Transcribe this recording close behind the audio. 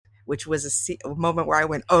which was a moment where I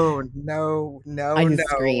went, oh no, I no, just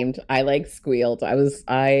no. screamed. I like squealed. I was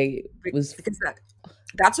Because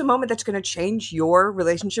that's a moment that's going to change your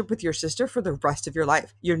relationship with your sister for the rest of your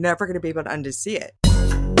life. You're never going to be able to unsee it.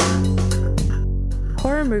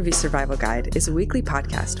 Horror Movie Survival Guide is a weekly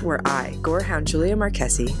podcast where I, gorehound Julia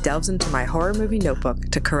Marquesi, delves into my horror movie notebook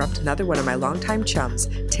to corrupt another one of my longtime chums,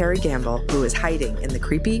 Terry Gamble, who is hiding in the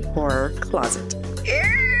creepy horror closet.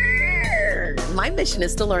 My mission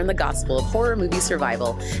is to learn the gospel of horror movie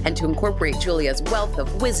survival and to incorporate Julia's wealth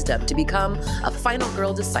of wisdom to become a final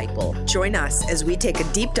girl disciple. Join us as we take a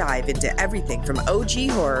deep dive into everything from OG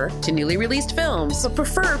horror To newly released films, but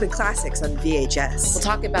preferably classics on VHS. we'll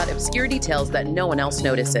talk about obscure details that no one else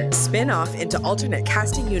notices. Spin off into alternate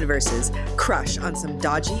casting universes, crush on some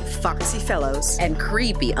dodgy, foxy fellows, And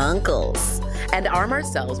creepy uncles. And arm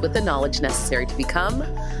ourselves with the knowledge necessary to become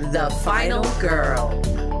the final girl.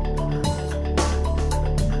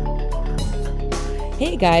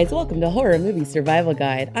 Hey guys, welcome to Horror Movie Survival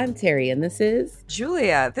Guide. I'm Terry and this is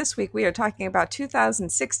Julia. This week we are talking about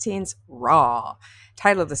 2016's Raw.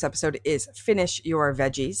 Title of this episode is Finish Your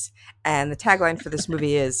Veggies, and the tagline for this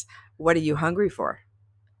movie is What are you hungry for?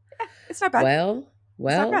 Yeah, it's not bad. Well,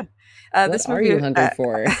 It's not bad. what are you hungry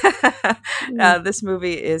for? This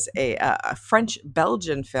movie is a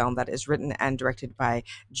French-Belgian film that is written and directed by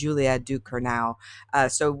Julia Ducournau.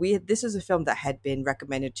 This is a film that had been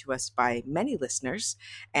recommended to us by many listeners,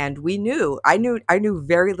 and I knew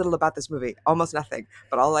very little about this movie, almost nothing.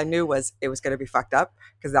 But all I knew was it was going to be fucked up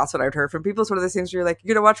because that's what I'd heard from people. It's one of those things where you're like,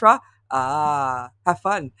 "You gonna watch Raw? Have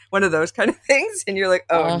fun." One of those kind of things, and you're like,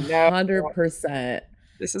 "Oh no, 100%.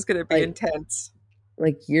 this is going to be intense."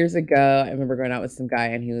 Like years ago, I remember going out with some guy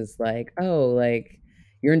and he was like, "Oh, like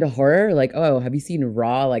you're into horror? Like, oh, have you seen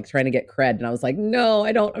Raw?" Like trying to get cred. And I was like, "No,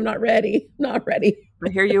 I don't. I'm not ready. Not ready."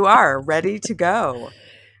 But here you are, ready to go.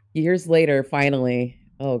 Years later, finally.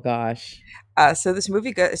 Oh gosh. So this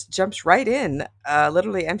movie jumps right in,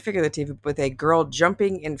 literally and figuratively, with a girl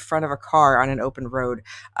jumping in front of a car on an open road,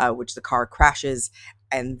 which the car crashes,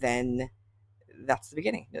 and then that's the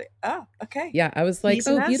beginning. You're like, oh, okay. Yeah, I was like,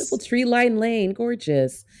 Teasing "Oh, us. beautiful tree lined lane,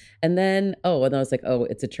 gorgeous." And then, and I was like, "Oh,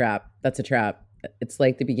 it's a trap. That's a trap." It's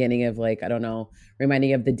like the beginning of like, I don't know, reminding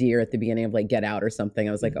me of the deer at the beginning of like Get Out or something.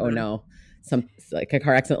 I was like, "Oh Mhm. no, like a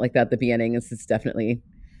car accident like that at the beginning. This is definitely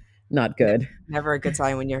not good." Never a good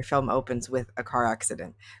sign when your film opens with a car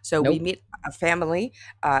accident. So we Nope. meet a family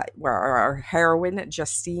where our heroine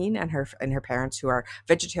Justine and her parents, who are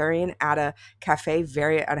vegetarian, at a cafe,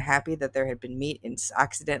 very unhappy that there had been meat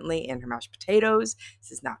accidentally in her mashed potatoes. This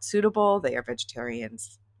is not suitable. They are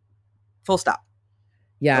vegetarians. Full stop.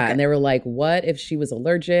 Yeah, Okay. and they were like, "What if she was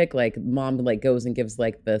allergic?" Like, mom like goes and gives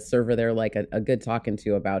like the server there like a good talking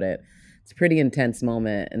to about it. It's a pretty intense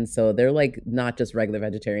moment, and so they're like not just regular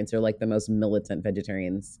vegetarians; they're like the most militant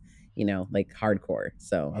vegetarians, like hardcore.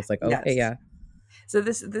 So I was like, "Okay, Yes. yeah, So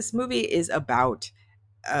this movie is about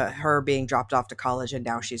her being dropped off to college, and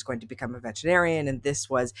now she's going to become a veterinarian. And this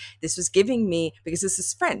was giving me, because this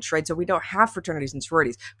is French, right? So we don't have fraternities and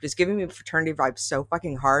sororities, but it's giving me fraternity vibes so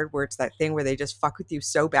fucking hard, where it's that thing where they just fuck with you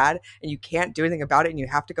so bad and you can't do anything about it and you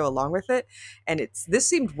have to go along with it. And this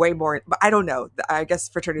seemed way more, but I don't know. I guess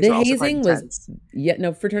fraternities the are also quite hazing was intense.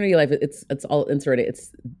 no fraternity life. It's all inserted.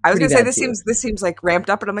 It's I was pretty gonna say bad too." this seems like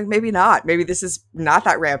ramped up, and I'm like, maybe not. Maybe this is not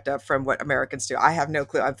that ramped up from what Americans do. I have no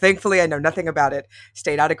clue. Thankfully I know nothing about it.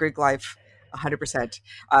 Stayed out of Greek life, 100%.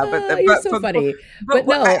 You're so funny. But But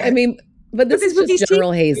what? no, I mean, but But this these is just movies teach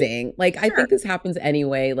general you. hazing. Like, I Sure. think this happens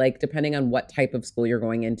anyway, like, depending on what type of school you're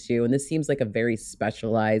going into. And this seems like a very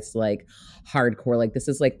specialized, like, hardcore. Like, this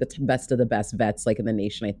is like the best of the best vets, like, in the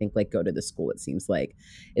nation, I think, like, go to the school. It seems like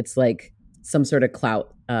it's like some sort of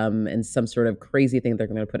clout and some sort of crazy thing they're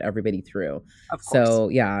going to put everybody through. Of course. So,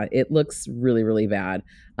 yeah, it looks really, really bad.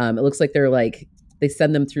 It looks like they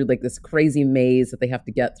send them through like this crazy maze that they have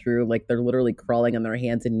to get through. Like they're literally crawling on their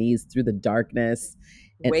hands and knees through the darkness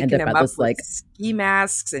and end Waking up him at up this with like ski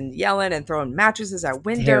masks and yelling and throwing mattresses out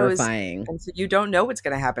windows. terrifying. And so you don't know what's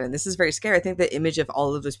going to happen. And this is very scary. I think the image of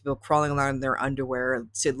all of those people crawling around in their underwear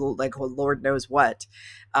to like, well, Lord knows what.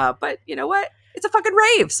 But you know what? It's a fucking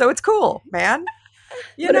rave. So it's cool, man.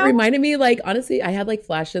 But it reminded me, like, honestly, I had like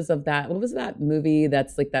flashes of that. What was that movie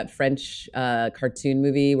that's like that French cartoon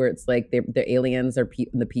movie where it's like the aliens are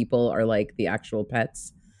the people are like the actual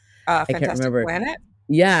pets? I can't Fantastic remember. Planet.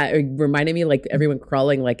 Yeah, it reminded me like everyone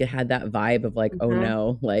crawling, like it had that vibe of like, oh Mhm.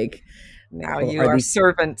 no, like Now oh, you are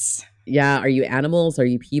servants. yeah, are you animals? Are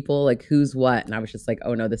you people? Like who's what? And I was just like,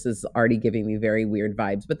 oh no, this is already giving me very weird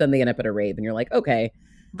vibes. But then they end up at a rave and you're like, okay,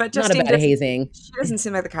 But Not Justine about a doesn't. hazing. She doesn't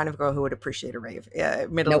seem like the kind of girl who would appreciate a rave,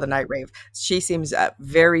 middle of the Nope. night rave. She seems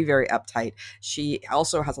very, very uptight. She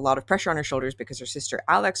also has a lot of pressure on her shoulders because her sister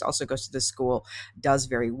Alex also goes to this school, does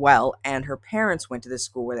very well, and her parents went to this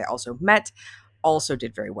school where they also met, also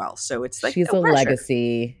did very well. So it's like She's no a pressure.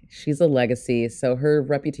 legacy. She's a legacy. So her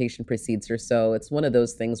reputation precedes her. So it's one of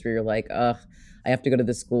those things where you're like, ugh, I have to go to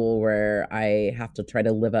the school where I have to try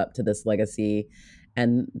to live up to this legacy.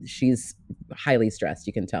 And she's highly stressed,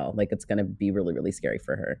 you can tell. Like it's gonna be really, really scary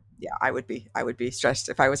for her. Yeah, I would be stressed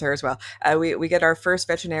if I was her as well. We get our first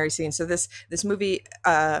veterinary scene. So this movie,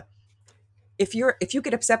 if you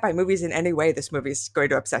get upset by movies in any way, this movie is going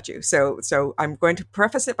to upset you. So I'm going to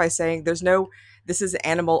preface it by saying there's no, this is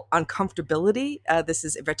animal uncomfortability. This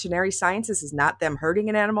is veterinary science. This is not them hurting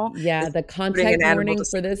an animal. Yeah, This is the putting an contact animal warning to for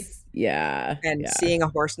sleep this. Yeah, and yeah. seeing a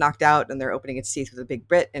horse knocked out and they're opening its teeth with a big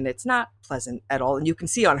Brit, and it's not pleasant at all. And you can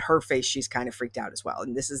see on her face she's kind of freaked out as well.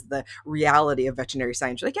 And this is the reality of veterinary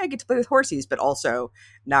science. You're like, yeah, I get to play with horsies, but also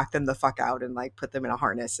knock them the fuck out and like put them in a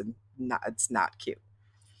harness, and not, it's not cute.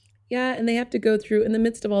 Yeah, and they have to go through in the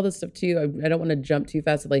midst of all this stuff too. I don't want to jump too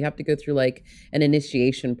fast, but they have to go through like an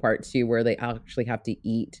initiation part too, where they actually have to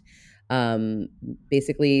eat, um,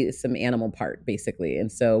 basically some animal part, basically. And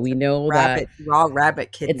so we know that Raw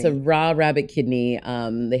rabbit it's a kidney. raw rabbit kidney.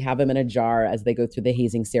 They have them in a jar as they go through the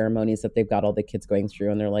hazing ceremonies that they've got all the kids going through,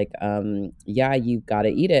 and they're like, "Yeah, you got to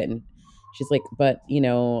eat it." And she's like, "But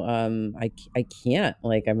I can't.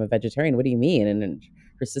 Like, I'm a vegetarian. What do you mean?" And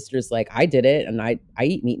her sister's like, "I did it, and I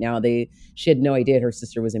eat meat now." She had no idea her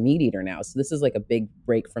sister was a meat eater now, so this is like a big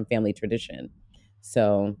break from family tradition.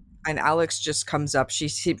 So And Alex just comes up. She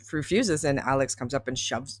refuses, and Alex comes up and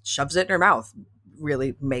shoves it in her mouth.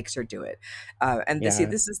 Really makes her do it. And this, see, yeah,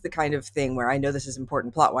 this is the kind of thing where I know this is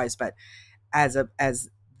important plot wise, but as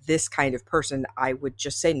this kind of person, I would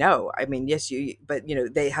just say no. I mean, yes, but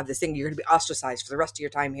they have this thing, you're going to be ostracized for the rest of your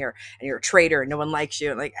time here, and you're a traitor, and no one likes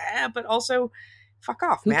you, and like, but also, fuck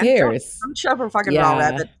off, who man. cares? Don't shove a fucking raw Yeah,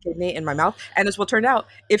 rabbit kidney in my mouth. And as will turn out,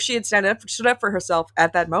 if she had stood up for herself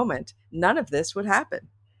at that moment, none of this would happen.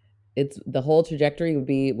 it's the whole trajectory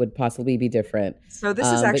would possibly be different. So this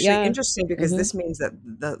is But actually yeah. interesting because Hmm. this means that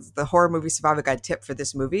the horror movie survival guide tip for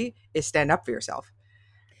this movie is stand up for yourself.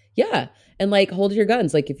 Yeah. And like hold your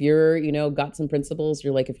guns. Like if you're, got some principles,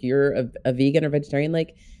 you're like if you're a vegan or vegetarian,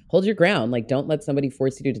 like hold your ground. Like don't let somebody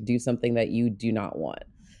force you to do something that you do not want,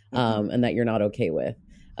 Hmm. and that you're not okay with.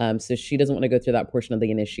 So she doesn't want to go through that portion of the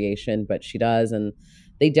initiation, but she does. And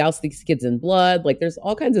they douse these kids in blood. Like there's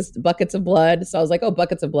all kinds of buckets of blood. So I was like, oh,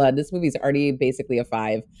 buckets of blood. This movie's already basically a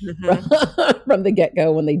 5 from, Hmm. from the get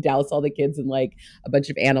go when they douse all the kids in like a bunch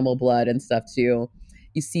of animal blood and stuff too.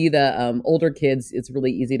 You see the older kids, it's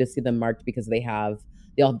really easy to see them marked because they all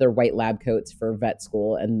have their white lab coats for vet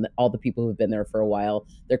school, and all the people who've been there for a while,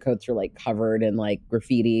 their coats are like covered in like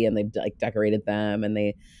graffiti, and they've like decorated them, and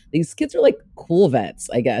these kids are like cool vets,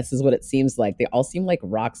 I guess is what it seems like. They all seem like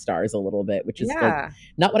rock stars a little bit, which is like Yeah.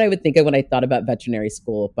 not what I would think of when I thought about veterinary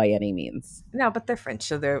school by any means. No, but they're French,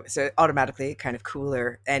 so they're automatically kind of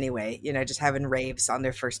cooler anyway. Just having raves on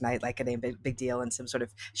their first night, like a big deal in some sort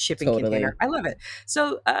of shipping Totally. container. I love it.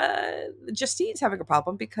 So Justine's having a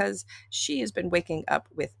problem because she has been waking up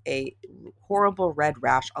with a horrible red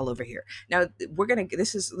rash all over here. Now we're gonna.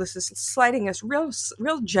 This is sliding us real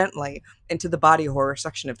gently into the body horror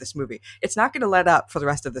section of this movie. It's not going to let up for the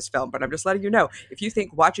rest of this film, but I'm just letting you know. If you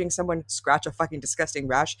think watching someone scratch a fucking disgusting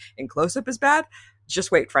rash in close up is bad,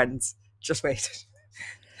 just wait, friends. Just wait.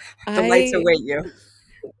 The lights I await you.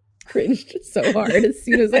 cringed so hard as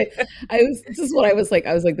soon as this is what I was like.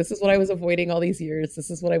 I was like, this is what I was avoiding all these years. This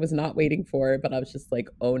is what I was not waiting for. But I was just like,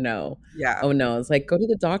 oh no. Yeah. Oh no. It's like, go to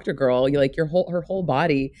the doctor, girl. You like her whole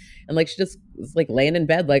body. And like she just was like laying in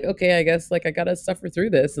bed, like, okay, I guess like I gotta suffer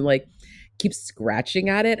through this. And like keep scratching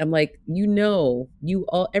at it. I'm like,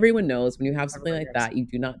 everyone knows when you have something Everyone like knows. that, you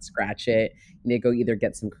do not scratch it. You need to go either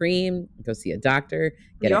get some cream, go see a doctor,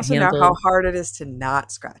 get You it also know how handled. hard it is to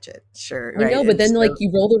not scratch it. Sure, I right? know, but And then like so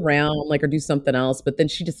you roll around like or do something else, but then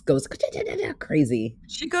she just goes crazy.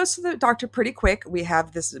 she goes to the doctor pretty quick. We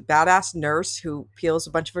have this badass nurse who peels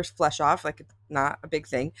a bunch of her flesh off, like it's not a big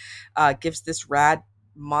thing. Gives this rad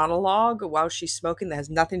monologue while she's smoking that has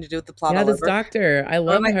nothing to do with the plot Yeah, all this over. doctor, I I'm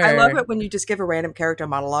love like, I love her. it when you just give a random character a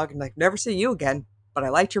monologue and like, never see you again, but I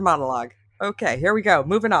liked your monologue. Okay, here we go.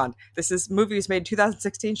 Moving on. Movie was made in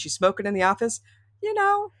 2016. She's smoking in the office. You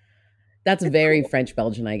know, That's it's very cool. French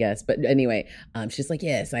Belgian, I guess. But anyway, she's like,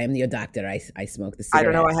 yes, I am your doctor. I smoke the I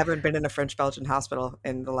don't know. cigarette. I haven't been in a French Belgian hospital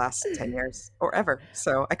in the last 10 years or ever.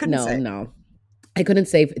 So I couldn't No, say. no. I couldn't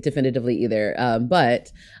say definitively either,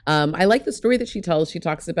 but I like the story that she tells. She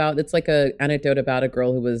talks about it's like a anecdote about a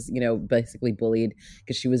girl who was, basically bullied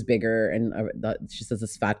because she was bigger, and she says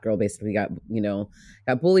this fat girl basically got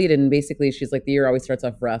bullied, and basically she's like the year always starts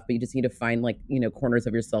off rough, but you just need to find like corners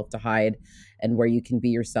of yourself to hide, and where you can be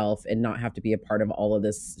yourself and not have to be a part of all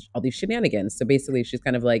these shenanigans. So basically, she's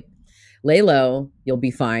kind of like lay low, you'll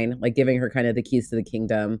be fine, like giving her kind of the keys to the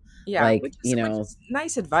kingdom, Yeah, like which is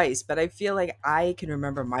nice advice, but I feel like I can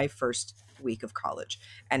remember my first week of college,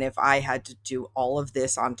 and if I had to do all of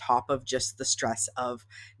this on top of just the stress of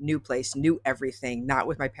new place, new everything, not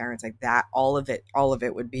with my parents like that, all of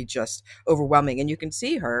it would be just overwhelming. And you can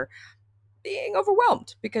see her being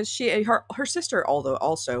overwhelmed because her sister, although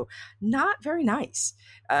also not very nice.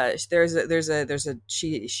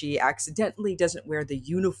 She accidentally doesn't wear the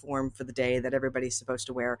uniform for the day that everybody's supposed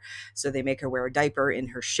to wear, so they make her wear a diaper in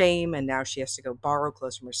her shame, and now she has to go borrow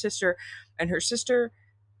clothes from her sister, and her sister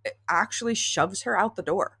actually shoves her out the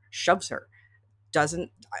door, shoves her.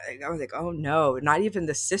 Doesn't I was like, oh no, not even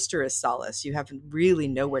the sister is solace. You have really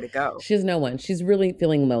nowhere to go. She has no one. She's really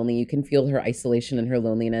feeling lonely. You can feel her isolation and her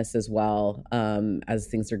loneliness as well, as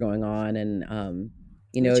things are going on. And, you And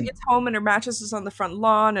then know, she gets home and her mattress is on the front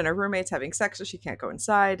lawn and her roommate's having sex, so she can't go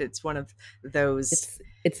inside. It's one of those.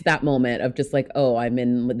 it's that moment of just like, oh, I'm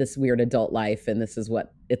in this weird adult life and this is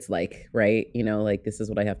what it's like, right? Like this is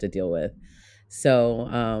what I have to deal with. So,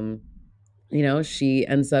 she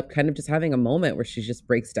ends up kind of just having a moment where she just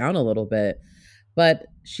breaks down a little bit, but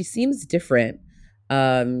she seems different.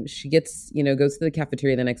 She gets, goes to the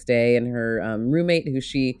cafeteria the next day, and her roommate, who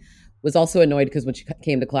she was also annoyed because when she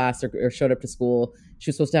came to class or showed up to school, she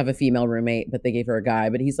was supposed to have a female roommate, but they gave her a guy.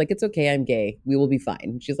 But he's like, it's okay, I'm gay. We will be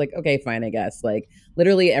fine. She's like, okay, fine, I guess. Like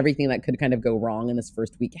literally everything that could kind of go wrong in this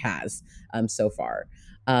first week has so far.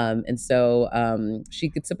 And so she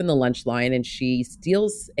gets up in the lunch line and she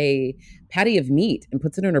steals a patty of meat and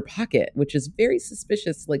puts it in her pocket, which is very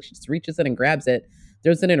suspicious. Like she just reaches in and grabs it,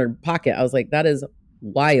 throws it in her pocket. I was like, that is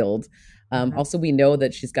wild. Mhm. Also, we know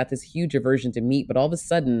that she's got this huge aversion to meat, but all of a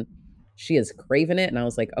sudden she is craving it. And I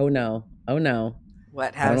was like, oh no, oh no.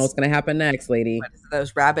 What I don't know has what's going to happen next, lady. what has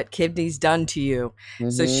those rabbit kidneys done to you? So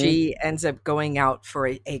Mm-hmm. she ends up going out for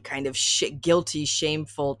a kind of guilty,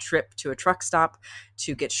 shameful trip to a truck stop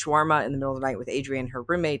to get shawarma in the middle of the night with Adrian, her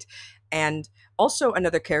roommate. And also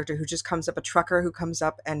another character who just comes up, a trucker who comes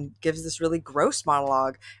up and gives this really gross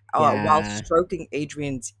monologue while Yeah. stroking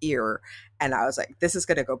Adrian's ear. And I was like, this is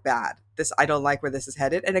going to go bad. I don't like where this is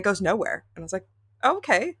headed. And it goes nowhere. And I was like,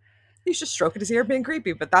 okay. He's just stroking his ear being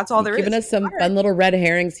creepy, but that's all there Giving is. us some All right. fun little red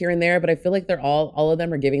herrings here and there, but I feel like they're all of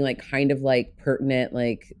them are giving like kind of like pertinent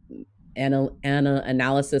like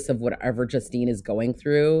analysis of whatever Justine is going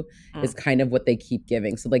through is Mm. kind of what they keep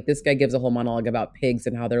giving. So like this guy gives a whole monologue about pigs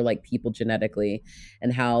and how they're like people genetically,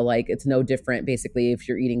 and how like it's no different basically if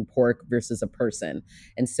you're eating pork versus a person.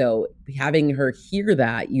 And so having her hear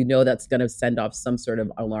that, that's going to send off some sort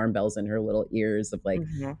of alarm bells in her little ears of like,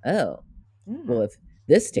 Mhm. oh, well, Mm. if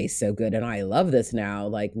this tastes so good and I love this now,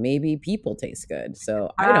 like maybe people taste good.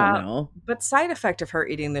 So I don't Uh, know. but side effect of her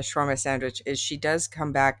eating the shawarma sandwich is she does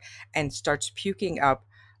come back and starts puking up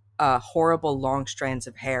horrible long strands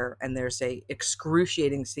of hair, and there's a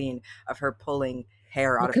excruciating scene of her pulling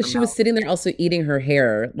hair Well, out of her because she was mouth. sitting there also eating her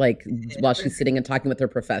hair, like while she's sitting and talking with her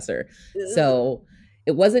professor. So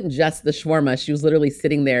it wasn't just the shawarma. She was literally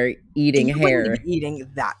sitting there eating You wouldn't be hair.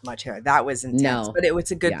 eating that much hair. That was intense, No. but it's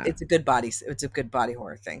a good Yeah. it's a good body it's a good body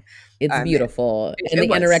horror thing. It's It, beautiful. And it the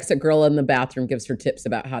was. anorexic girl in the bathroom gives her tips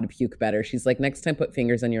about how to puke better. She's like, next time put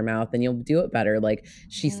fingers in your mouth and you'll do it better. Like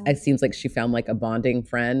it seems like she found like a bonding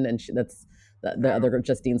friend, and that's the other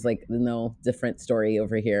Justine's like, no, different story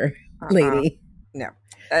over here, Uh-uh. lady. No.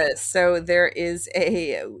 So there is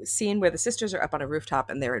a scene where the sisters are up on a rooftop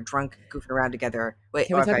and they're drunk, goofing around together. Wait,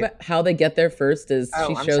 Can we talk okay. about how they get there first? Is Oh,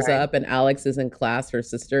 she I'm shows sorry. up and Alex is in class, her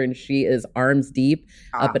sister, and she is arms deep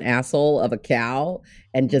up Ah, an asshole of a cow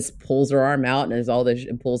and just pulls her arm out and there's all this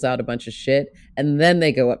and pulls out a bunch of shit. And then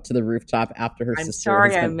they go up to the rooftop after her I'm sister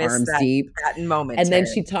sorry has I been missed arms deep. that moment, And then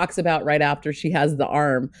Tara. she talks about right after she has the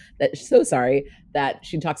arm that so sorry that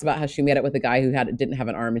she talks about how she met up with a guy who didn't have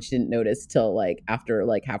an arm and she didn't notice till like after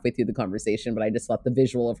like halfway through the conversation. But I just thought the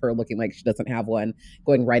visual of her looking like she doesn't have one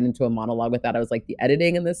going right into a monologue with that. I was like, the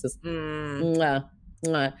editing in this is Mm. mwah,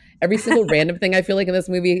 mwah. Every single random thing I feel like in this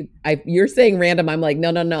movie, you're saying random. I'm like,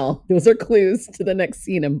 no, no, no. Those are clues to the next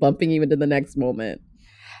scene. I'm bumping you into the next moment.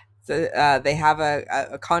 So they have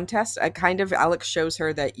a contest. A kind of Alex shows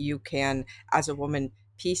her that you can, as a woman,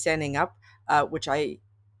 pee standing up, which I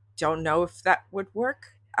don't know if that would work.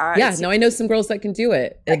 Yeah, See, no, I know some girls that can do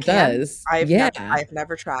it. that It can. does. Yeah. I've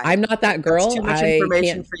never tried. I'm not that That's girl. too much I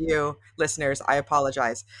information can't. for you, listeners. I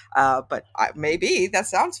apologize. But maybe that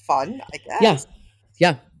sounds fun. I Yeah. guess.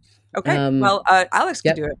 Yeah. Okay, well, Alex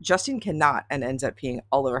can do Yep. it. Justine cannot, and ends up peeing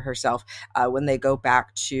all over herself. When they go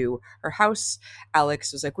back to her house,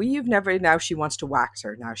 Alex was like, "Well, you've never." Now she wants to wax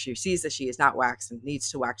her. Now she sees that she is not waxed and needs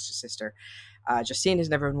to wax her sister. Justine has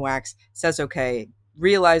never been waxed. Says okay.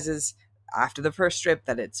 Realizes after the first strip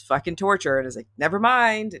that it's fucking torture, and is like, "Never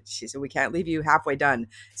mind." She said, "We can't leave you halfway done,"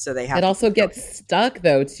 so they have It to also keep going. gets stuck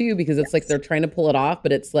though too because it's like Yes. they're trying to pull it off,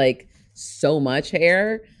 but it's like so much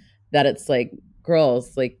hair that it's like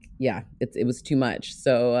girls like yeah, it was too much.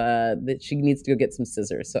 So that she needs to go get some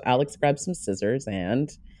scissors. So Alex grabs some scissors and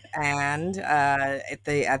And at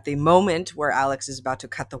the moment where Alex is about to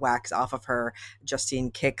cut the wax off of her,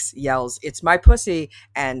 Justine kicks, yells, "It's my pussy!"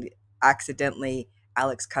 And accidentally,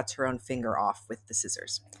 Alex cuts her own finger off with the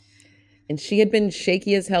scissors. she had been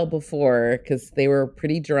shaky as hell before because they were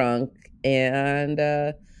pretty drunk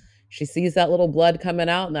and she sees that little blood coming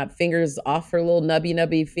out and that finger's off her little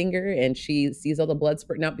nubby finger and she sees all the blood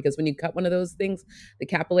spurting out because when you cut one of those things the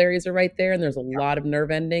capillaries are right there and there's a lot of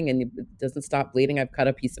nerve ending and it doesn't stop bleeding. I've cut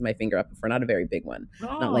a piece of my finger up before, not a very big one,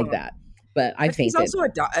 not like Oh, that, but I but he's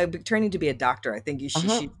fainted. also training to be a doctor. I think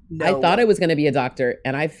Uh-huh. she I know thought what. I was going to be a doctor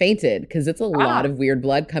and I fainted because it's a lot Ah, of weird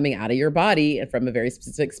blood coming out of your body and from a very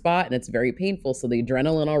specific spot and it's very painful. So the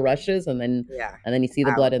adrenaline all rushes yeah. and then you see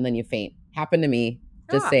the Ouch. blood and then you faint. Happened to me.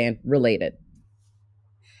 Just Ah. saying, related.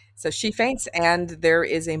 So she faints, and there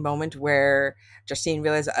is a moment where Justine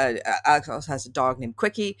realizes Alex also has a dog named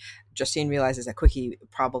Quickie. Justine realizes that Quickie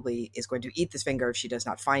probably is going to eat this finger if she does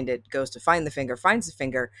not find it, goes to find the finger, finds the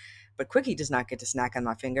finger, but Quickie does not get to snack on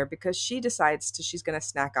that finger because she decides she's going to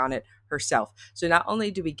snack on it herself. So not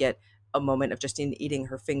only do we get a moment of Justine eating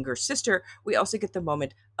her finger sister, we also get the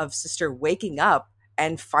moment of sister waking up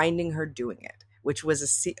and finding her doing it, which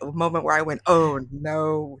was a moment where I went, "Oh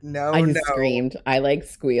no, no, I just no!" screamed. I like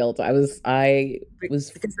squealed. I was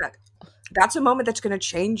Because that's a moment that's going to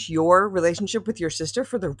change your relationship with your sister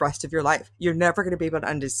for the rest of your life. You're never going to be able to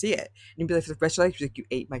unsee it. And you'd be like, for the rest of your life, you're like, "You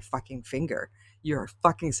ate my fucking finger. You're a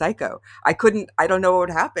fucking psycho." I don't know what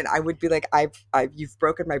would happen. I would be like, you've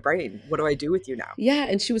broken my brain. What do I do with you now? yeah,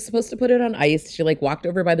 and she was supposed to put it on ice. She like walked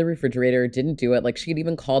over by the refrigerator, didn't do it. Like she had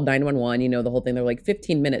even called 911, the whole thing. They're like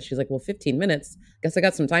 15 minutes. She's like, "Well, 15 minutes. Guess I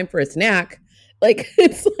got some time for a snack." Like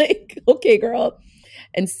it's like, "Okay, girl."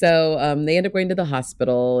 And so they end up going to the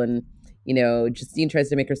hospital and Justine tries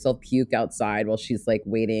to make herself puke outside while she's like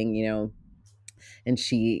waiting, and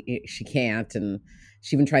she can't and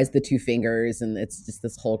she even tries the two fingers and it's just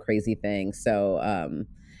this whole crazy thing. So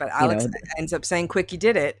But you Alex know ends up saying Quickie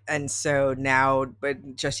did it. And so now,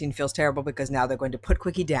 but Justine feels terrible because now they're going to put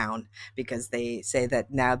Quickie down because they say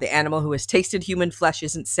that now the animal who has tasted human flesh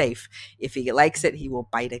isn't safe. If he likes it, he will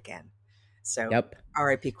bite again. So yep.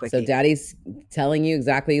 R.I.P. So Quickie. daddy's telling you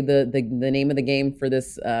exactly the name of the game for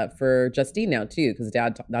this for Justine now too, because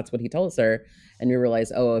dad that's what he tells her, and we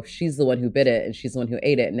realize, oh, if she's the one who bit it and she's the one who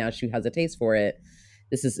ate it, and now she has a taste for it,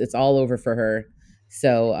 it's all over for her.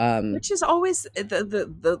 So Which is always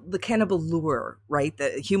the cannibal lure, right? The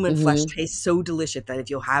human flesh mhm. tastes so delicious that if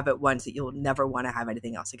you'll have it once, that you'll never want to have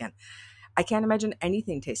anything else again. I can't imagine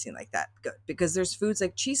anything tasting like that good because there's foods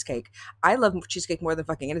like cheesecake. I love cheesecake more than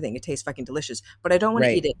fucking anything. It tastes fucking delicious, but I don't want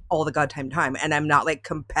to eat Right. it all the goddamn time, and I'm not like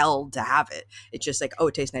compelled to have it. It's just like, oh,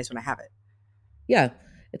 it tastes nice when I have it. Yeah.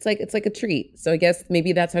 It's like a treat. So I guess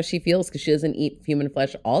maybe that's how she feels because she doesn't eat human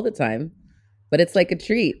flesh all the time. But it's like a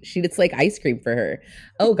treat. It's like ice cream for her.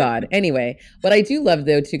 Oh God. Anyway, what I do love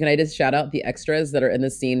though too, can I just shout out the extras that are in the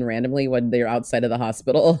scene randomly when they're outside of the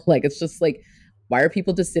hospital? Like it's just like, why are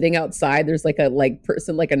people just sitting outside? There's like a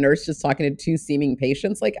person, like a nurse just talking to two seeming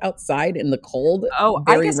patients like outside in the cold. Oh,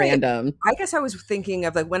 Very random. I guess I was thinking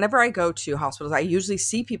of like whenever I go to hospitals, I usually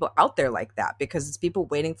see people out there like that because it's people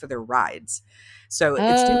waiting for their rides. So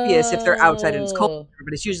it's dubious if they're outside and it's cold, Oh,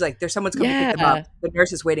 but it's usually like there's someone's coming to pick them up. yeah. The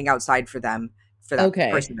nurse is waiting outside for them for that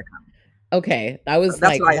Okay. person to come. Okay. I was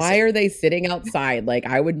That's like, what I why assume. are they sitting outside? Like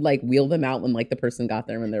I would like wheel them out when like the person got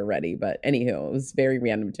there when they're ready. But anywho, it was very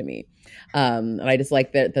random to me. And I just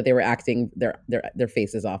like that they were acting their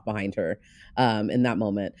faces off behind her in that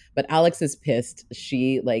moment. But Alex is pissed.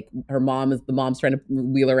 She like the mom's trying to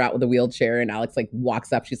wheel her out with a wheelchair and Alex like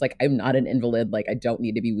walks up. She's like, "I'm not an invalid. Like I don't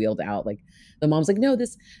need to be wheeled out." Like the mom's like, "No,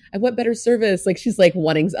 I want better service." Like she's like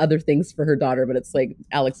wanting other things for her daughter, but it's like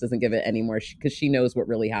Alex doesn't give it anymore because she knows what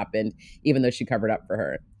really happened even though she covered up for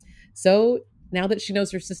her. So now that she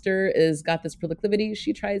knows her sister is got this proclivity,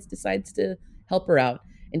 she decides to help her out.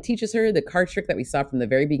 and teaches her the card trick that we saw from the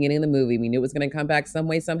very beginning of the movie. We knew it was going to come back some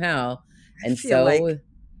way, somehow. I And feel like so,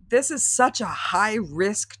 this is such a high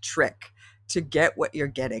risk trick to get what you're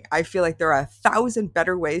getting. I feel like there are 1,000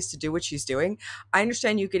 better ways to do what she's doing. I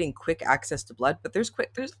understand you getting quick access to blood, but there's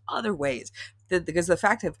other ways. Because the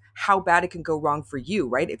fact of how bad it can go wrong for you,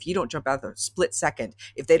 right? If you don't jump out the split second,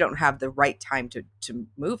 if they don't have the right time to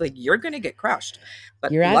move, like you're going to get crushed.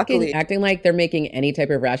 But you're luckily, acting like they're making any type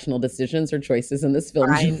of rational decisions or choices in this film.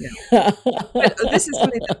 I know. But this is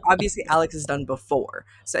something that obviously Alex has done before.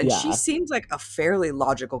 So, and she Yeah. seems like a fairly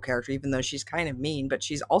logical character, even though she's kind of mean, but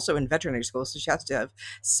she's also in veterinary school, so she has to have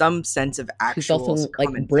some sense of She's actual also like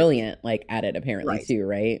common sense. brilliant, like at it apparently Right. too,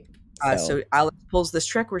 right? So Alex pulls this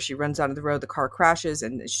trick where she runs out of the road, the car crashes,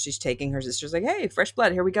 and she's taking her sister's like, hey, fresh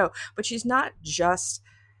blood, here we go. But she's not just,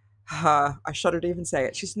 I shudder to even say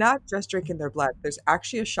it, she's not just drinking their blood. There's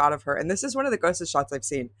actually a shot of her, and this is one of the grossest shots I've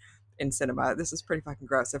seen in cinema. This is pretty fucking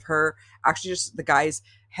gross. Of her, actually just the guy's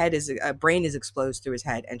head is, brain is exposed through his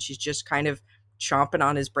head, and she's just kind of chomping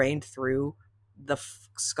on his brain through the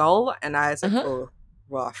skull, and I was like, oh,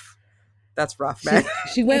 rough. That's rough, man.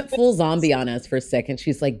 She went full zombie on us for a second.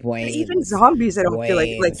 She's like, boy. Even zombies, I don't feel like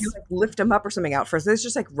you like lift them up or something out first. It's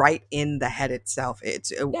just like right in the head itself. It's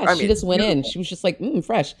she just went in. She was just like,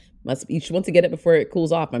 fresh. Must be. She wants to get it before it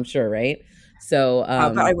cools off, I'm sure, right? So,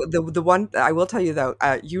 but the one I will tell you though,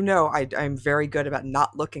 I'm very good about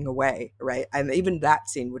not looking away, right? And even that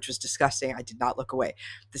scene, which was disgusting, I did not look away.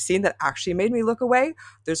 The scene that actually made me look away,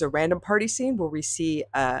 there's a random party scene where we see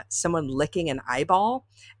someone licking an eyeball,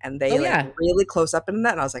 and they really close up in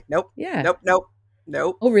that, and I was like, nope,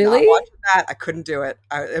 nope. Oh, really? Not watching that, I couldn't do it.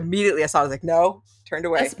 Immediately I saw it, I was like, no, turned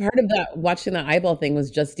away. That's part of that. Watching the eyeball thing was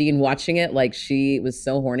Justine watching it like she was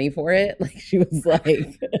so horny for it. Like she was like,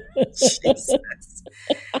 Jesus.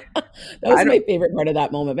 That was my favorite part of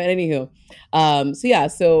that moment. But anywho,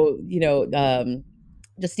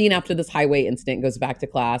 Justine, after this highway incident, goes back to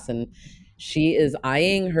class, and she is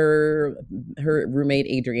eyeing her roommate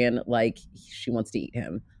Adrian like she wants to eat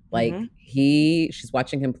him. Like she's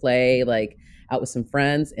watching him play like out with some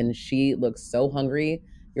friends, and she looks so hungry.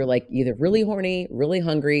 You're like either really horny, really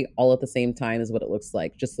hungry, all at the same time is what it looks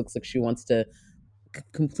like. Just looks like she wants to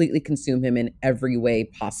completely consume him in every way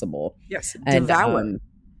possible. Yes, and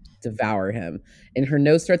devour him. And her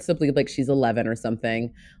nose starts to bleed like she's 11 or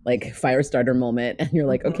something, like fire starter moment. And you're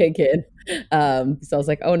like, okay, kid. So I was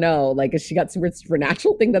like, oh no, like has she got some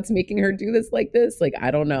supernatural thing that's making her do this like this? Like, I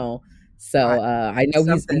don't know. So I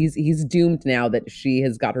know he's doomed now that she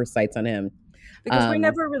has got her sights on him. Because we're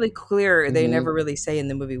never really clear. They never really say in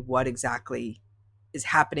the movie what exactly is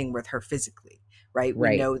happening with her physically, right?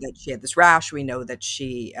 We know that she had this rash. We know that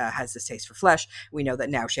she has this taste for flesh. We know that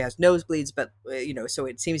now she has nosebleeds, but, so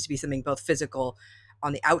it seems to be something both physical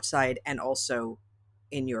on the outside and also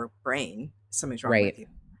in your brain. Something's wrong with you.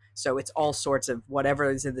 So it's all sorts of whatever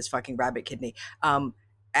is in this fucking rabbit kidney.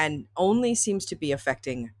 And only seems to be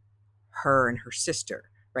affecting her and her sister.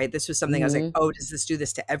 Right. This was something I was like, oh, does this do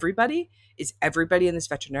this to everybody? Is everybody in this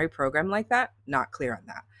veterinary program like that? Not clear on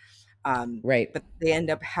that. But they end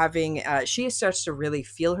up having, she starts to really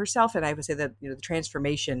feel herself. And I would say that, the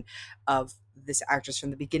transformation of this actress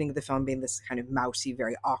from the beginning of the film being this kind of mousy,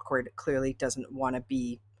 very awkward, clearly doesn't want to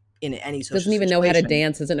be in any social doesn't even know how to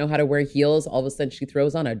dance, doesn't know how to wear heels. All of a sudden she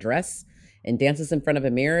throws on a dress and dances in front of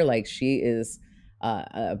a mirror like she is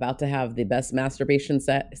about to have the best masturbation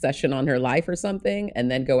session on her life or something,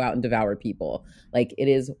 and then go out and devour people. Like it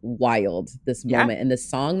is wild, this moment. And the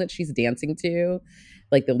song that she's dancing to,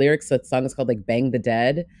 like the lyrics, that song is called like Bang the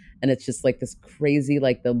Dead. And it's just like this crazy,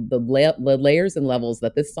 like the layers and levels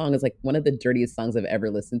that this song is like one of the dirtiest songs I've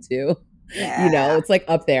ever listened to. Yeah. It's like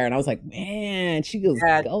up there. And I was like, man, she was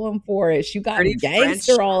going for it. She got dirty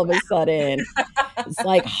gangster French all of a sudden. It's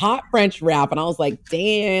like hot French rap. And I was like,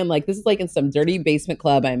 damn, like this is like in some dirty basement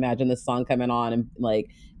club. I imagine this song coming on and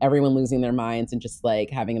like everyone losing their minds and just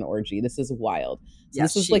like having an orgy. This is wild. So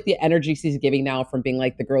this is like the energy she's giving now from being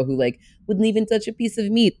like the girl who like wouldn't even touch a piece of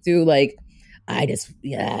meat to like, I just,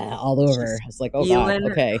 all over. I was like, oh God,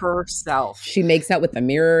 okay. Herself. She makes out with the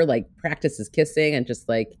mirror, like practices kissing, and just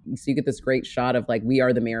like, so you get this great shot of like, we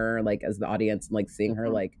are the mirror, like as the audience, and like seeing her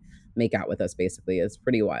like make out with us basically is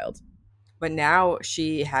pretty wild. But now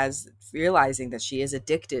she has realizing that she is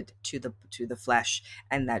addicted to the flesh,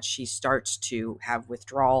 and that she starts to have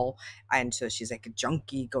withdrawal, and so she's like a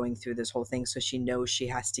junkie going through this whole thing. So she knows she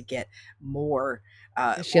has to get more.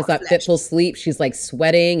 She has that fitful sleep. She's like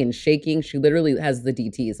sweating and shaking. She literally has the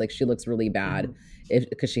DTs. Like she looks really bad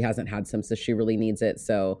because she hasn't had some, so she really needs it.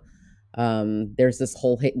 So there's this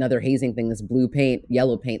whole another hazing thing, this blue paint,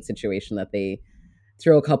 yellow paint situation that they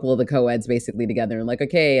throw a couple of the co-eds basically together and like,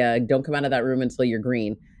 okay, don't come out of that room until you're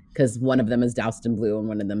green, because one of them is doused in blue and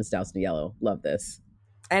one of them is doused in yellow. Love this.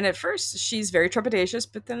 And at first, she's very trepidatious,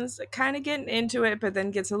 but then is kind of getting into it, but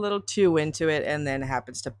then gets a little too into it, and then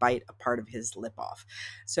happens to bite a part of his lip off.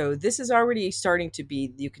 So this is already starting to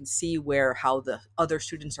be, you can see where how the other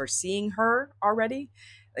students are seeing her already.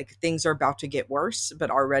 Like things are about to get worse, but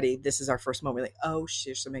already this is our first moment. Like, oh,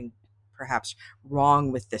 there's something perhaps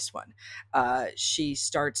wrong with this one. She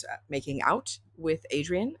starts making out with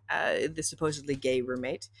Adrian, the supposedly gay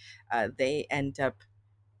roommate. They end up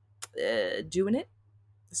doing it,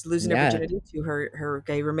 losing her Yeah. virginity to her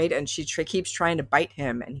gay roommate, and she keeps trying to bite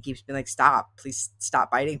him, and he keeps being like, "Stop, please stop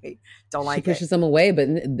biting me. Don't She like it." pushes him away, but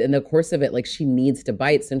in the course of it, like she needs to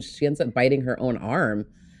bite, since she ends up biting her own arm,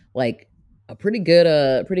 like a pretty good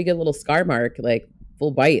little scar mark, like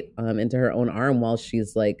full bite into her own arm while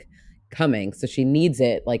she's like coming. So she needs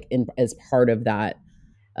it like in as part of that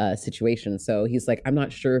situation. So he's like, I'm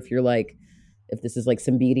not sure if you're like, if this is like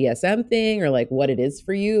some BDSM thing or like what it is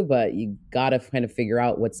for you, but you gotta kind of figure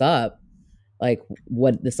out what's up, like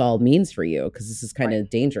what this all means for you, because this is kind Right. of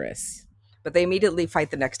dangerous. But they immediately fight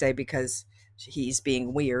the next day because he's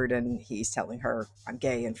being weird and he's telling her, "I'm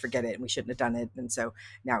gay and forget it and we shouldn't have done it." And so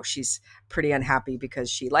now she's pretty unhappy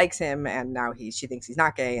because she likes him, and now she thinks he's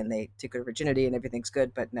not gay, and they took her virginity and everything's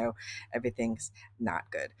good, but no, everything's not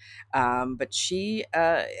good. But she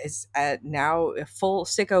is at now a full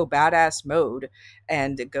sicko badass mode,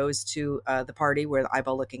 and goes to the party where the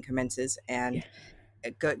eyeball looking commences, and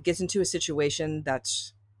gets into a situation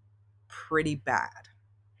that's pretty bad.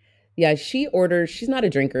 Yeah, she orders, she's not a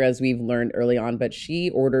drinker as we've learned early on, but she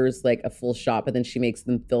orders like a full shot, but then she makes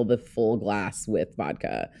them fill the full glass with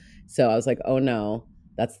vodka. So I was like, oh no,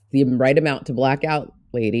 that's the right amount to black out,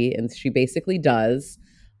 lady. And she basically does.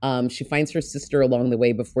 She finds her sister along the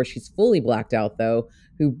way before she's fully blacked out, though,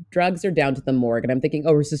 who drags her down to the morgue. And I'm thinking,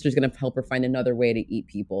 oh, her sister's going to help her find another way to eat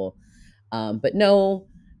people. But no,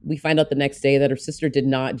 we find out the next day that her sister did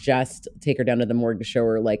not just take her down to the morgue to show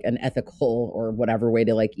her like an ethical or whatever way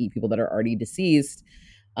to like eat people that are already deceased.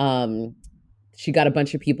 Um, she got a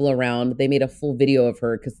bunch of people around. They made a full video of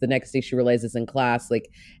her because the next day she realizes in class, like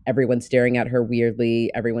everyone's staring at her weirdly,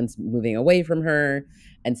 everyone's moving away from her.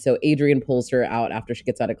 And so Adrian pulls her out after she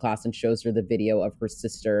gets out of class and shows her the video of her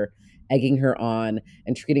sister egging her on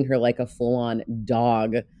and treating her like a full on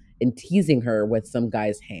dog and teasing her with some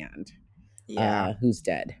guy's hand Yeah. who's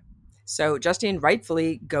dead. So Justine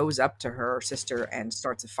rightfully goes up to her sister and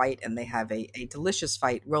starts a fight, and they have a delicious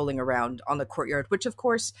fight rolling around on the courtyard, which of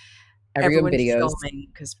course Everyone everyone's videos. filming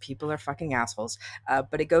because people are fucking assholes.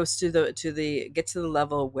 But it goes to the gets to the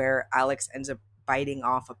level where Alex ends up biting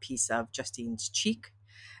off a piece of Justine's cheek,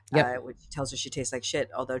 Yep. which tells her she tastes like shit.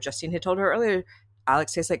 Although Justine had told her earlier,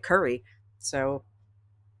 Alex tastes like curry. So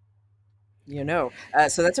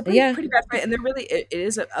so that's a Yeah. pretty bad fight, and they're really it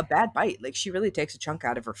is a bad bite. Like she really takes a chunk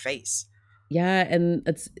out of her face. Yeah, and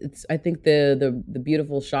it's I think the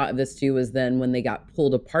beautiful shot of this too is then when they got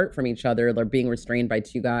pulled apart from each other, they're being restrained by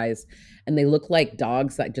two guys, and they look like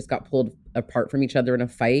dogs that just got pulled apart from each other in a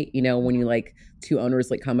fight. You know, when you like two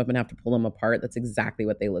owners like come up and have to pull them apart, that's exactly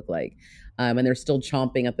what they look like. And they're still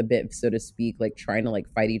chomping at the bit, so to speak, like trying to like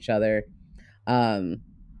fight each other. Um,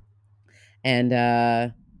 and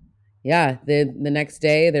Yeah, the next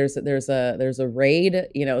day there's a raid.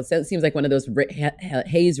 You know, it seems like one of those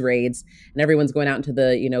haze raids, and everyone's going out into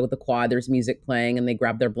the quad. There's music playing, and they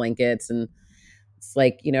grab their blankets, and it's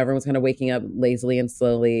like everyone's kind of waking up lazily and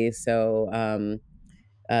slowly. So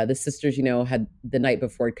the sisters, had the night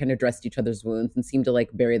before kind of dressed each other's wounds and seemed to like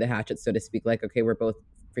bury the hatchet, so to speak. Like, okay, we're both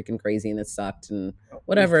freaking crazy, and this sucked, and We've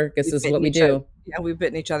whatever. Guess we've this is what bitten we each other. do. Yeah, we've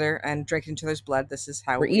bitten each other and drank each other's blood. This is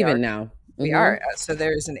how We're we are. even now. We Mm-hmm. are. So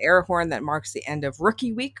there's an air horn that marks the end of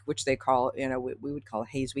Rookie Week, which they call, we would call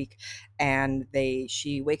Haze Week. And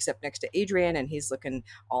she wakes up next to Adrian, and he's looking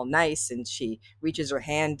all nice, and she reaches her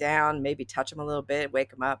hand down, maybe touch him a little bit,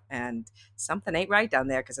 wake him up, and something ain't right down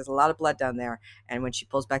there because there's a lot of blood down there. And when she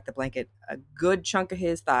pulls back the blanket, a good chunk of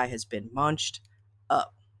his thigh has been munched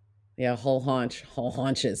up. Yeah, whole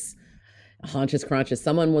haunches. Haunches crunches.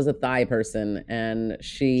 Someone was a thigh person, and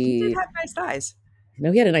He did have nice thighs.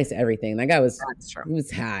 he had a nice everything. That guy was, That's true. he was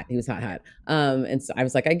hot. He was hot. And so I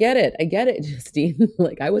was like, I get it, Justine.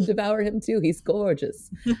 Like I would devour him too. He's gorgeous.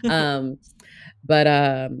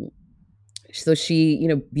 But so she,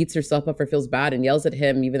 beats herself up or feels bad and yells at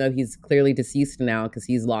him, even though he's clearly deceased now because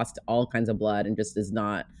he's lost all kinds of blood and just is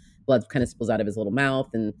not, blood kind of spills out of his little mouth.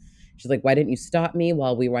 And she's like, why didn't you stop me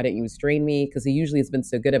why didn't you restrain me? Because he usually has been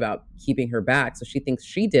so good about keeping her back. So she thinks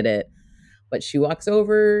she did it. But she walks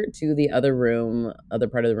over to the other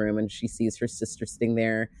part of the room, and she sees her sister sitting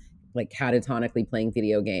there, like catatonically playing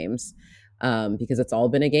video games, because it's all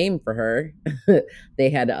been a game for her. They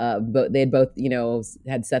had both,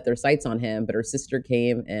 had set their sights on him, but her sister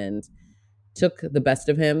came and took the best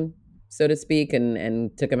of him, so to speak,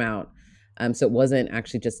 and took him out. So it wasn't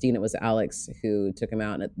actually Justine; it was Alex who took him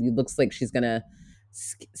out. And it looks like she's gonna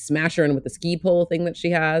smash her in with the ski pole thing that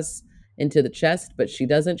she has into the chest, but she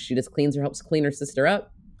doesn't. She just helps clean her sister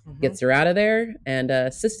up, gets her out of there,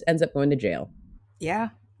 and sis ends up going to jail. Yeah,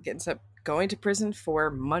 gets up going to prison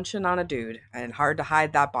for munching on a dude, and hard to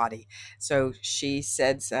hide that body. So she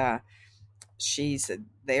says, she's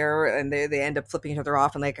there, and they end up flipping each other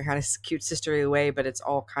off in like a kind of cute sisterly way, but it's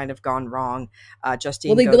all kind of gone wrong.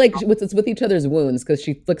 Justine, well, they like with each other's wounds, because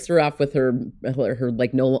she flicks her off with her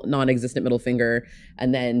like non-existent middle finger,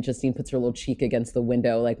 and then Justine puts her little cheek against the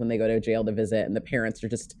window, like when they go to jail to visit, and the parents are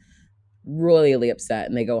just royally upset,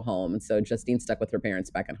 and they go home. And so Justine's stuck with her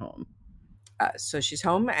parents back at home. So she's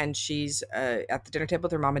home, and she's at the dinner table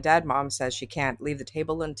with her mom and dad. Mom says she can't leave the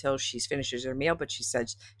table until she's finishes her meal, but she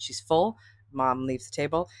says she's full. Mom leaves the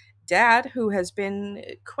table. Dad, who has been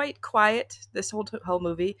quite quiet this whole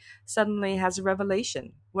movie, suddenly has a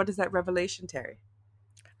revelation. What is that revelation, Terry?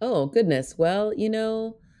 Oh, goodness. Well, if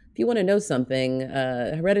you want to know something,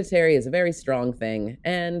 Hereditary is a very strong thing.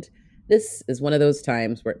 And this is one of those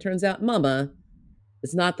times where it turns out Mama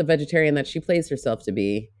is not the vegetarian that she plays herself to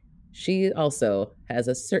be. She also has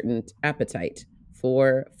a certain appetite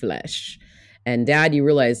for flesh. And Dad, you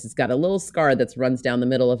realize he's got a little scar that runs down the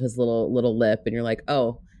middle of his little lip, and you're like,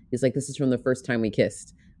 oh, he's like, this is from the first time we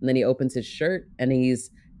kissed. And then he opens his shirt, and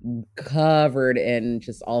he's covered in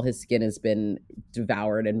just all his skin has been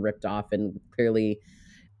devoured and ripped off, and clearly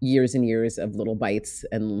years and years of little bites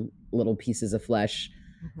and little pieces of flesh,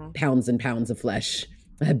 pounds and pounds of flesh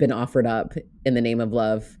have been offered up in the name of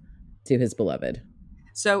love to his beloved.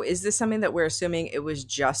 So is this something that we're assuming it was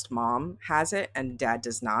just Mom has it and Dad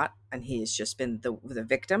does not, and he's just been the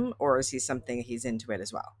victim, or is he something he's into it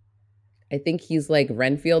as well? I think he's like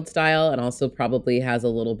Renfield style, and also probably has a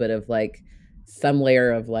little bit of like some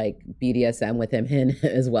layer of like BDSM with him in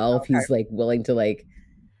as well, okay, if he's like willing to like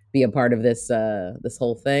be a part of this this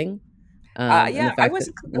whole thing. Yeah, I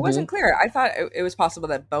wasn't clear. I thought it was possible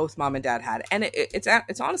that both Mom and Dad had, and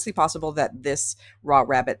it's honestly possible that this raw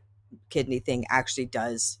rabbit kidney thing actually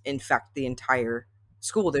does infect the entire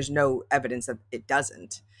school. There's no evidence that it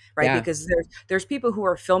doesn't, right? Yeah. Because there's people who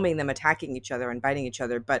are filming them attacking each other and biting each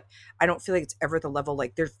other, but I don't feel like it's ever the level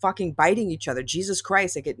like they're fucking biting each other. Jesus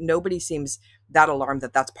Christ, like nobody seems that alarmed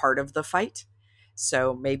that that's part of the fight.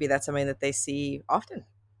 So maybe that's something that they see often.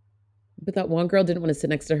 But that one girl didn't want to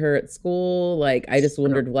sit next to her at school. Like, I just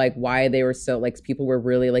wondered, like, why they were so, like, people were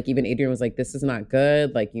really, like, even Adrian was like, this is not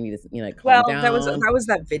good. Like, you need to, like, calm down. That was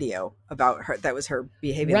that video about her. That was her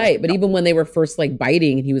behaving. Right. Like, but even when they were first, like,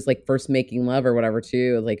 biting and he was, like, first making love or whatever,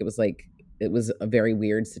 too, like, it was a very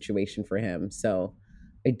weird situation for him. So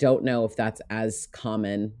I don't know if that's as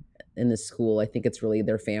common in the school. I think it's really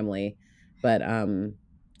their family. But,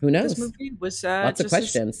 who knows? This movie was lots of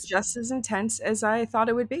questions. Just as intense as I thought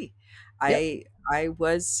it would be. Yep. I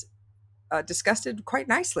was disgusted quite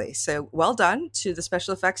nicely. So well done to the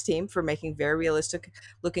special effects team for making very realistic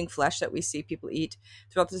looking flesh that we see people eat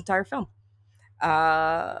throughout this entire film.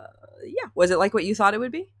 Yeah, was it like what you thought it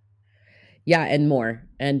would be? Yeah, and more.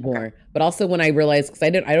 Okay. But also when I realized, because I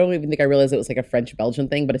don't even think I realized it was like a French Belgian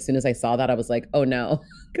thing. But as soon as I saw that, I was like, oh no,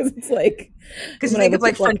 because it's like because you think of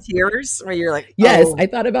like Frontiers, where you're like, oh. Yes, I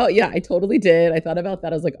thought about I totally did. I thought about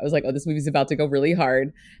that. I was like, oh, this movie's about to go really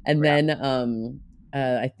hard. And then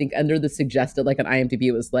I think under the suggested, like on IMDb,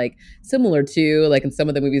 it was like similar to like in some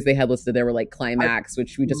of the movies they had listed, there were like Climax,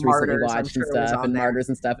 which we just recently watched and stuff, and Martyrs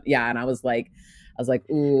and stuff. Yeah, and I was like,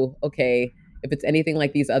 ooh, okay. If it's anything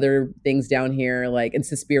like these other things down here, like in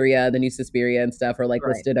Suspiria, the new Suspiria and stuff are like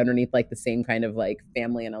listed underneath like the same kind of like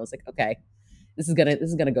family. And I was like, okay, this is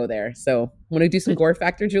gonna go there. So want to do some gore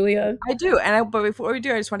factor, Julia? I do. But before we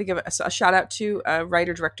do, I just want to give a shout out to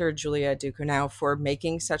writer-director Julia Ducournau for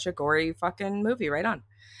making such a gory fucking movie. Right on.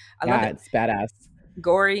 I love it. It's badass.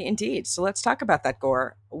 Gory indeed. So let's talk about that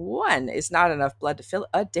gore. 1 is not enough blood to fill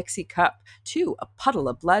a Dixie cup. 2, a puddle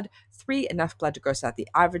of blood. 3, enough blood to gross out the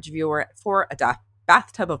average viewer. 4, a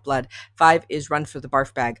bathtub of blood. 5 is run for the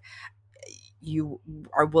barf bag. You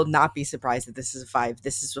will not be surprised that this is a 5.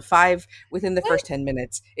 This is a 5 within the first 10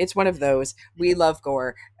 minutes. It's one of those. We love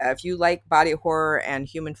gore. If you like body horror and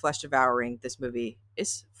human flesh devouring, this movie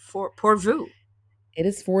is pour vous. It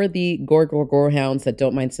is for the gore hounds that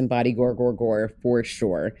don't mind some body gore for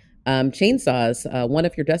sure. Chainsaws. 1,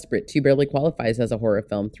 if you're desperate. 2, barely qualifies as a horror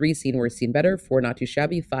film. 3, seen worse, seen better. 4, not too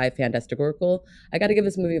shabby. 5, fantastical. I got to give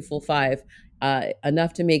this movie a full 5.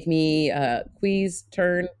 Enough to make me quease,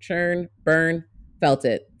 turn, churn, burn. Felt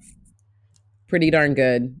it. Pretty darn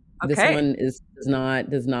good. Okay. This one this is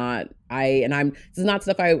not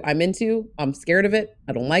stuff I'm into. I'm scared of it.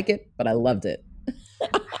 I don't like it, but I loved it.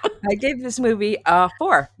 I gave this movie a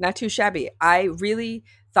 4, not too shabby. I really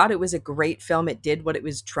thought it was a great film. It did what it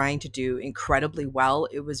was trying to do incredibly well.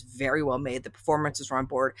 It was very well made. The performances were on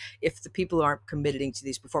board. If the people aren't committing to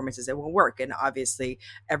these performances, it won't work. And obviously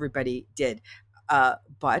everybody did.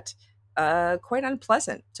 But quite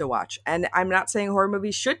unpleasant to watch. And I'm not saying horror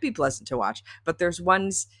movies should be pleasant to watch, but there's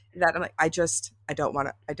ones that I'm like, I don't want,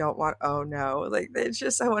 oh no, like it's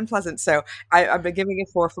just so unpleasant. So I've been giving it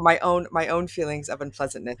 4 for my own feelings of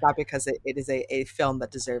unpleasantness, not because it is a film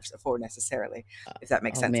that deserves a 4 necessarily, if that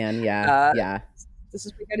makes sense. Man, yeah. This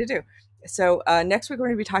is what we got to do. So next week we're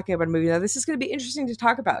going to be talking about a movie. Now this is going to be interesting to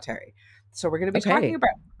talk about, Terry. So we're going to be talking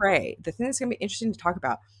about Prey. The thing that's going to be interesting to talk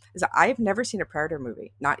about is that I've never seen a Predator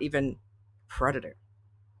movie, not even Predator.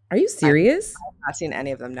 Are you serious? I've not seen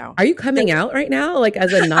any of them. No. Are you coming out right now, like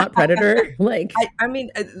as a not Predator? Like, I mean,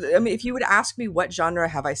 if you would ask me what genre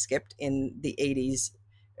have I skipped in the 80s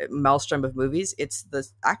maelstrom of movies, it's the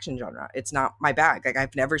action genre. It's not my bag. Like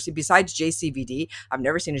I've never seen, besides JCVD, I've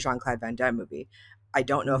never seen a Jean-Claude Van Damme movie. I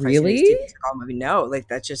don't know if really? I've seen a Steven Seagal movie. No, like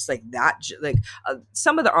that's just like that. Like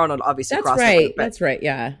some of the Arnold obviously. That's right. That's right.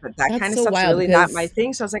 Yeah. But that kind of stuff's really not my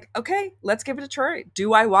thing. So I was like, okay, let's give it a try.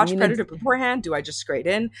 Do I watch Predator beforehand? Do I just straight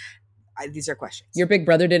in? These are questions. Your big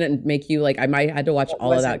brother didn't make you like? I had to watch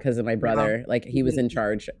all of that because of my brother. No. Like he was in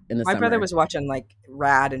charge in the summer. My brother was watching like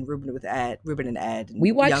Rad and Ruben and Ed. And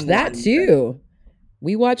we watched that too.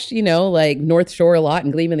 We watched, like North Shore a lot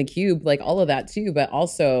and Gleam in the Cube, like all of that too. But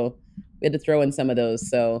also we had to throw in some of those.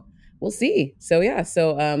 So we'll see. So yeah.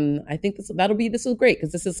 So I think this is great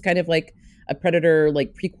because this is kind of like a Predator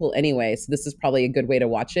like prequel anyway. So this is probably a good way to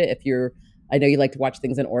watch it I know you like to watch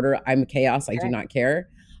things in order. I'm chaos. Okay. I do not care.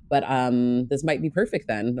 But this might be perfect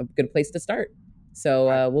then. A good place to start.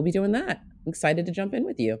 So we'll be doing that. I'm excited to jump in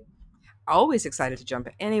with you. Always excited to jump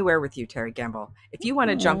anywhere with you, Terry Gamble. If you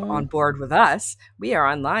want to jump on board with us, we are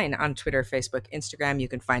online on Twitter, Facebook, Instagram. You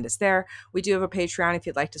can find us there. We do have a Patreon if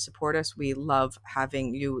you'd like to support us. We love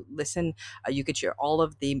having you listen. You get all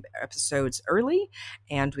of the episodes early,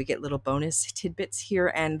 and we get little bonus tidbits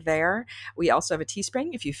here and there. We also have a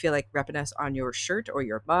Teespring if you feel like repping us on your shirt or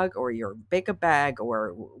your mug or your bake-a bag or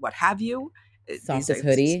what have you. Softest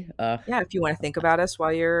hoodie. Yeah, if you want to think about us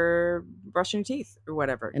while you're brushing your teeth or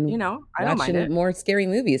whatever. And I don't mind it. More scary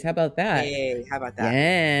movies. How about that? Hey, how about that?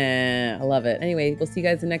 Yeah, I love it. Anyway, we'll see you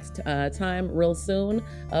guys the next time real soon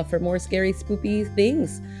for more scary, spoopy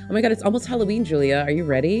things. Oh my God, it's almost Halloween, Julia. Are you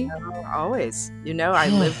ready? Always. I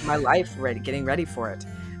live my life getting ready for it.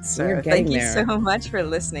 So thank you so much for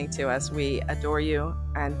listening to us. We adore you,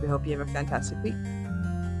 and we hope you have a fantastic week.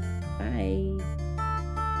 Bye.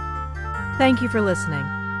 Thank you for listening.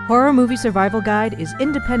 Horror Movie Survival Guide is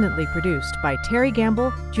independently produced by Terry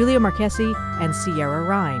Gamble, Julia Marchesi, and Sierra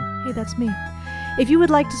Ryan. Hey, that's me. If you would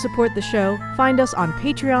like to support the show, find us on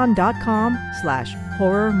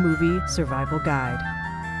patreon.com/horror movie survival guide.